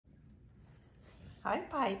Hi,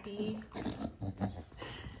 Pipey.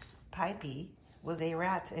 Pipey was a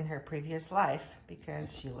rat in her previous life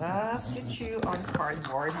because she loves to chew on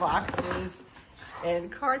cardboard boxes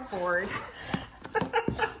and cardboard.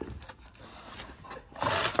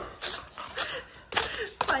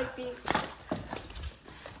 Pipey.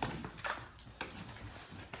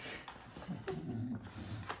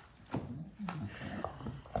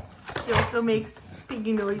 She also makes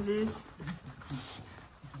piggy noises.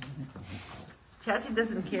 Chassie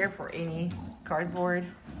doesn't care for any cardboard.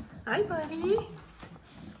 Hi, buddy.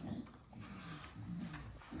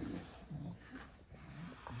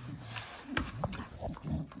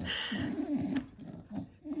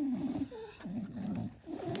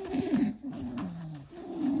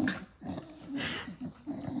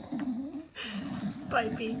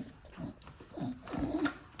 Pipey.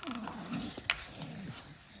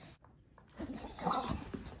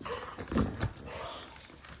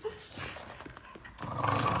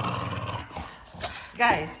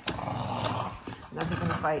 Guys, not even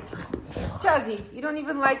a fight. Chazzy, you don't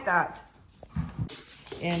even like that.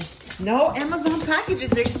 And no Amazon packages,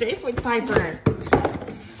 they're safe with Piper.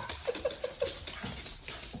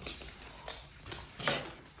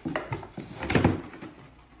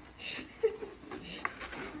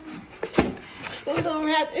 Little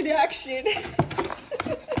rat in action.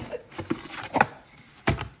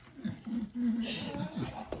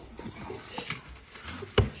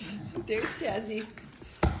 There's Tazzy.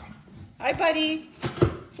 Hi, buddy.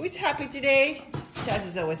 Who's happy today?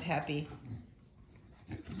 Tazzy's always happy.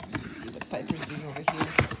 Let's see what Piper's doing over here.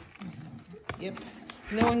 Yep.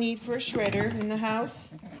 No need for a shredder in the house.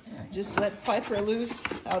 Just let Piper loose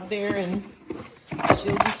out there and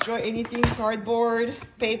she'll destroy anything, cardboard,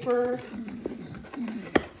 paper.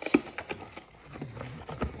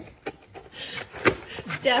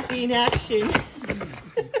 Staffy in action.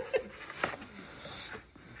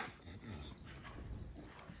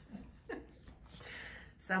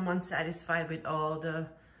 Someone satisfied with all the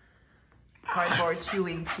cardboard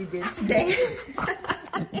chewing she did today.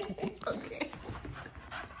 Okay.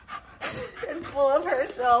 And full of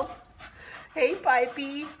herself. Hey,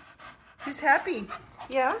 Pipey. Who's happy?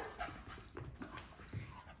 Yeah?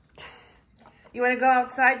 You want to go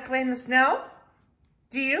outside play in the snow?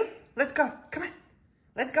 Do you? Let's go. Come on.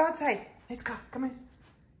 Let's go outside. Let's go. Come on.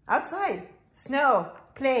 Outside. Snow.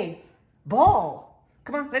 Play. Ball.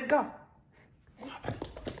 Come on. Let's go.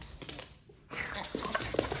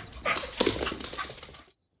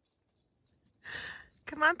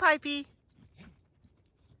 Come on, Pipey.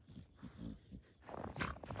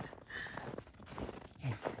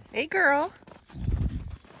 Hey, girl.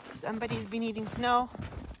 Somebody's been eating snow.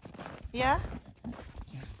 Yeah?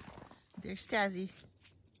 There's Tazzy.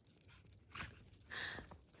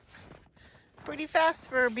 Pretty fast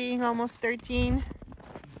for being almost 13.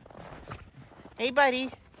 Hey,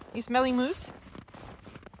 buddy. You smelling moose?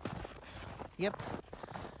 Yep.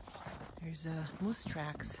 There's moose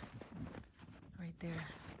tracks right there.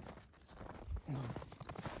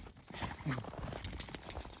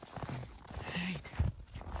 Right.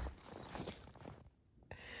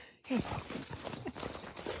 Hey.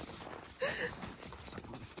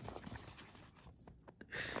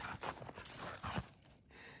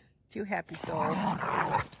 Two happy souls.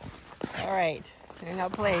 All right, they're now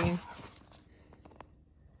playing.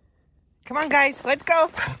 Come on, guys, let's go.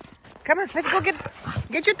 Come on, let's go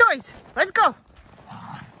get your toys. Let's go.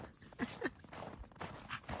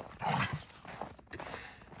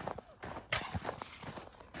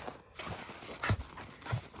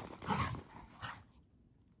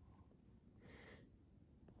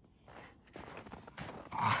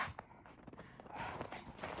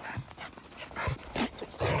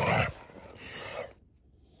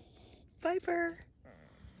 Piper.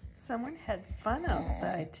 Someone had fun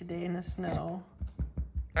outside today in the snow.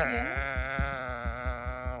 Yeah.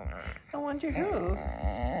 I wonder who.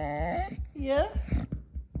 Yeah?